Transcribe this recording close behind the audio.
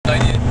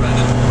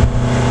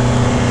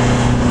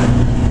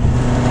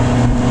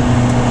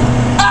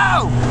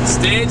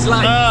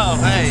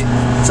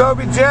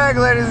Toby Jag,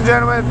 ladies and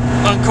gentlemen.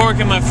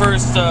 Uncorking my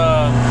first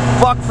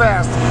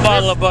Buckfast.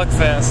 bottle of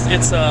Buckfast.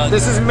 It's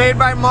This is made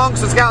by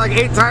monks. It's got like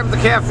 8 times the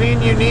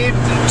caffeine you need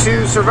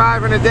to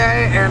survive in a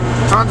day, and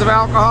tons of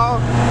alcohol.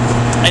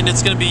 and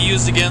it's gonna be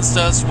used against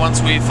us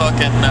once we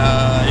fucking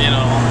you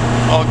know,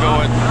 all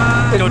go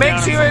and It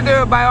makes you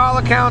into, by all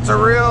accounts, a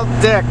real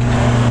dick.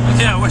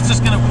 Yeah, we're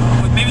just gonna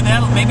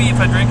maybe if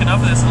I drink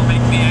enough of this, it'll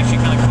make me actually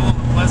kind of cool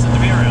and pleasant to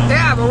be around.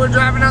 Yeah, but we're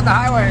driving down the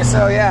highway,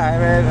 so yeah, I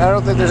mean, I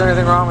don't think there's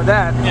anything wrong with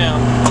that. Yeah.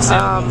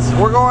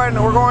 We're going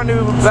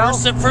to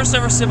Belfast. First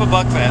ever sip of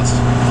Buckfast.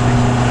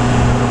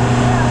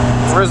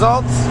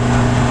 Results?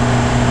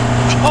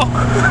 Oh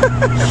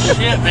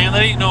shit, man!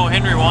 That ain't no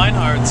Henry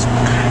Weinhardt's.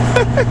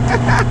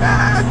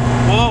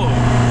 Whoa!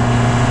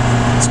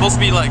 It's supposed to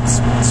be like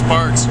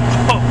Sparks.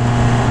 Oh.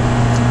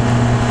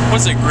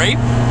 What's it? Grape?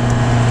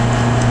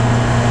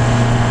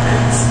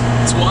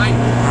 It's wine.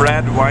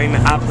 Red wine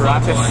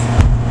apparatus.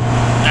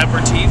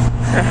 Aperitif.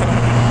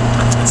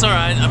 It's all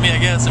right. I mean, I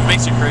guess it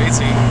makes you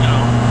crazy, you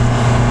know.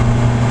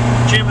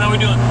 Jim, how we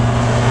doing?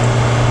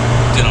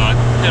 Doing all right.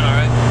 Doing all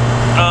right.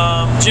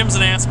 Jim's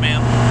an ass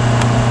man.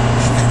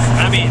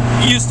 I mean,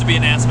 he used to be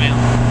an ass man.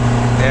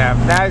 Yeah,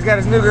 now he's got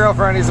his new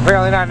girlfriend. He's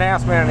apparently not an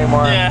ass man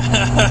anymore. Yeah.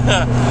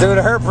 Due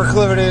to her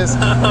proclivities,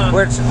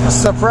 which,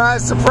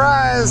 surprise,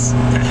 surprise,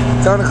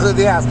 don't include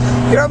the ass.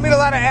 You don't meet a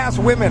lot of ass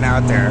women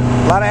out there.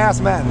 A lot of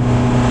ass men.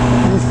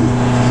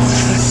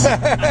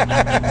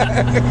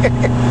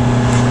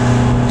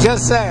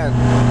 Just saying.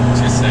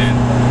 Just saying.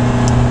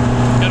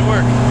 Good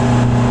work.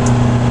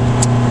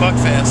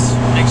 Buckfast.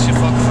 Makes you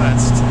fuck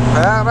fast.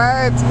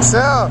 Alright,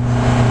 so,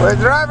 we're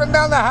driving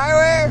down the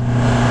highway,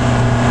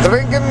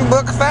 drinking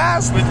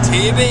Buckfast. With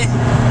TV.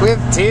 With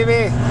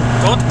TV.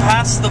 Don't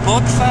pass the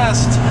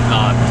Buckfast.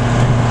 God.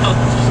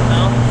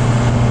 No.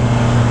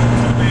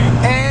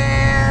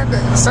 And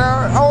so,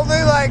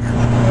 only like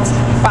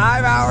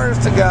 5 hours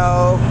to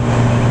go.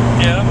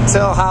 Yeah.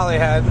 Till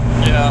Hollyhead.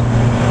 Yeah.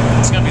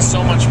 It's gonna be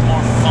so much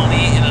more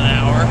funny in an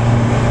hour.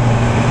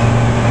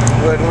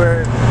 When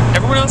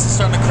everyone else is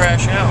starting to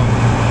crash out.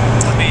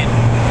 I mean,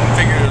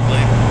 figuratively.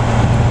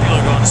 People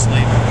are going to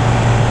sleep.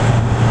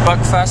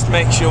 Buckfast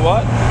makes you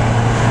what?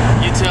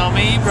 You tell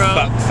me, bro.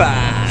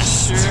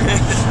 Buckfast. Sure.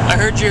 I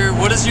heard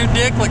what is your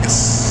dick? Like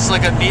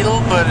a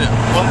needle, but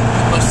what?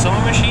 A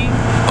sewing machine?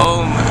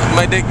 Oh,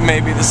 my dick may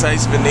be the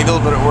size of a needle,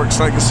 but it works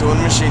like a sewing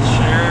machine.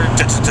 Sure.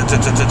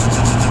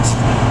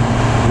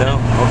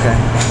 No? Okay.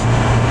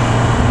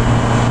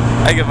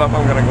 I give up.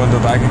 I'm gonna go into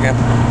the bag again.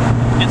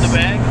 In the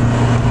bag?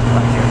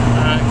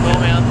 Alright,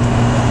 cool, man.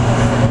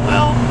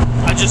 Well,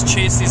 I just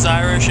chased these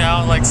Irish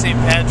out like St.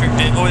 Patrick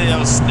did. Oh, yeah, that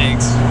was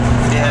snakes.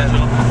 Yeah.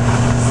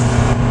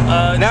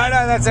 No,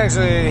 that's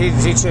actually,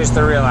 he chased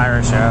the real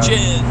Irish out.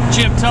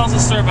 Jim, tell us a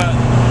story about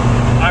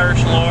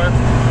Irish lore.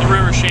 The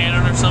River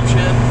Shannon or some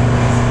shit.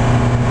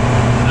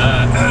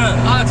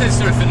 I'll tell you a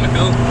story of Finn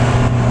McCool.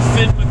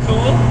 Finn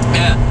McCool?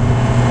 Yeah.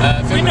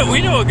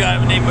 We know a guy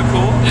named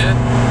McCool. Yeah.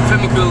 Finn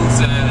McCool's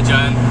a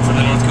giant from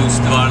the north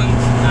coast of Ireland,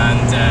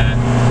 and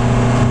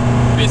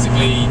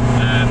basically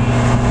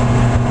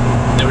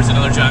there was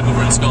another giant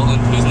over in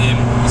Scotland whose name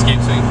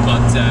escapes me,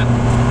 but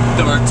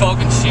they were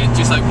talking shit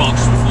just like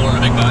boxers before a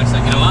big match,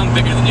 like, you know, I'm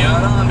bigger than you,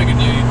 I'm bigger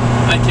than you,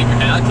 I'll kick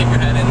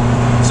your head in.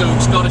 So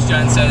Scottish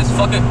giant says,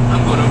 fuck it,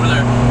 I'm going over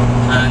there,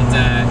 and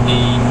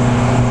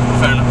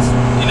fair enough,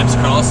 he nips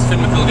across. Finn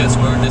McCool gets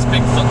word this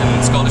big fucking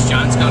Scottish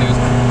giant's gone. He goes,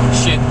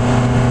 shit,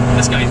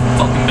 this guy's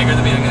fucking bigger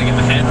than me, I'm gonna get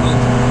my head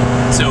rolled.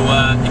 So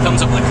he comes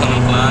up with a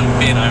cunning plan,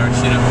 being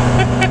Irish, you know,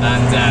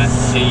 and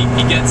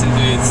he gets into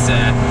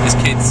his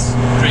kid's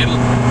cradle,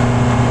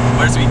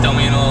 wears a wee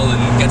dummy and all, and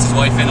gets his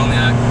wife in on the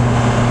act.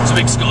 So a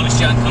big Scottish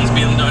giant comes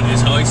beating down to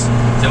his house.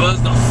 Says, well,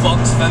 the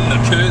fuck's Finn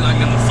McCool, I'm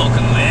gonna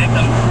fucking leg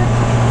him.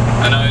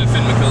 And now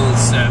Finn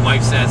McCool's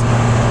wife says,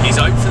 he's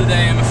out for the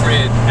day, I'm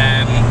afraid.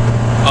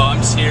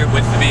 I'm just here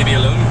with the baby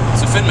alone.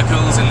 So Finn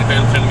McCool's in the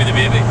cradle trying to be the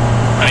baby,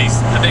 and he's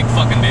a big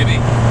fucking baby.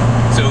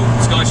 So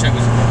Scottish giant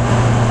goes,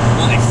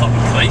 holy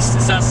fucking Christ,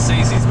 it's that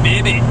size his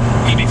baby.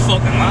 He'll be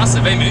fucking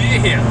massive, move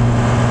you here.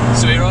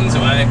 So he runs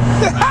away.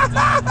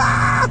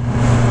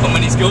 And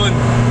when he's going,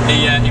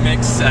 he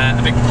makes a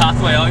big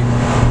pathway out,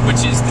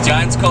 which is the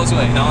Giant's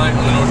Causeway now on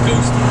the north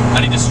coast,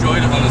 and he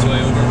destroyed it on his way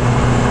over.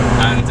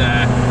 And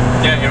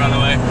yeah, he ran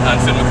away, and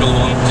Finn McCool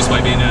won just by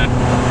being a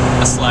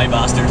sly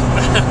bastard.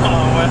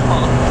 Oh well.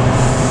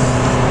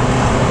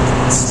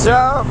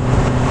 So,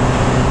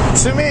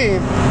 to me,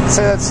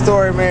 say that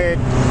story made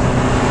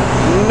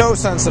no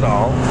sense at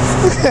all.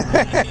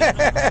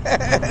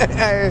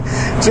 I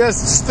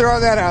just throw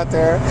that out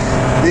there.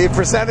 The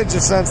percentage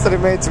of sense that it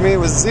made to me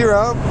was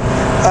 0.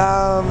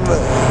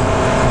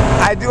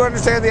 I do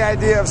understand the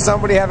idea of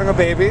somebody having a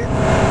baby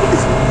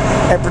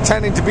and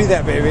pretending to be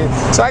that baby.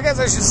 So I guess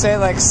I should say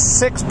like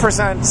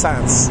 6%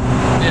 sense.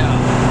 Yeah.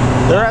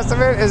 The rest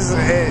of it is...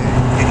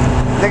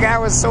 the guy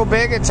was so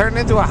big it turned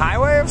into a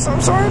highway of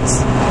some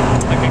sorts?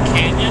 Like a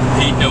canyon?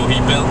 He built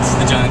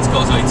the Giant's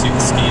Causeway to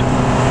escape.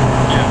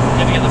 Yeah,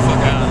 had to get the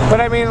fuck out of there. But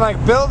I mean, like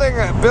building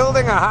a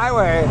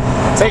highway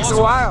takes a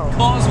while.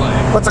 Causeway.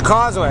 What's a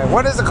causeway?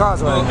 What is a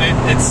causeway? Well,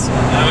 it's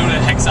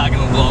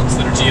hexagonal blocks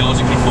that are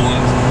geologically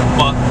formed,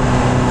 but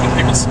when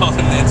people saw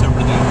them, they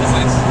interpreted them as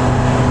this.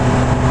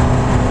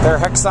 They're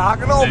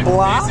hexagonal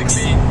blocks?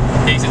 Basically,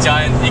 he's a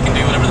giant. He can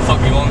do whatever the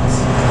fuck he wants.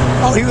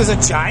 Oh, he was a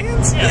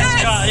giant? Yeah.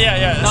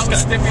 That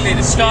was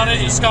stipulated.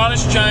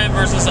 Scottish giant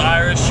versus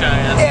Irish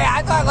giant. Yeah,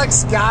 I thought like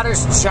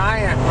Scottish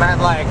giant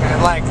meant like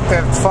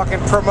the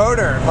fucking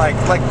promoter, like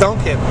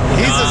Duncan.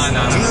 He's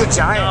a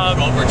giant.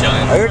 Proper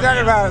giant. Oh, you're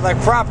talking about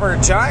like proper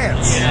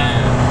giants.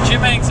 Yeah. Jim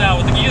hangs out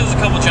with there's a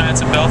couple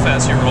giants in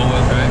Belfast you roll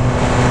with, right?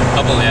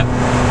 Couple, yeah.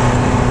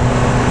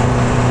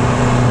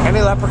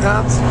 Any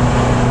leprechauns?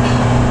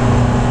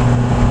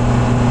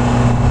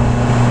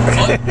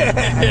 What?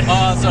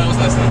 Sorry, I was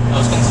listening. I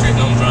was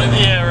concentrating on driving.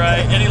 Yeah,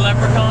 right. Any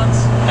leprechauns?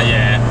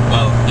 Yeah.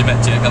 Well, you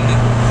met Jake, haven't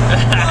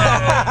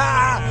you?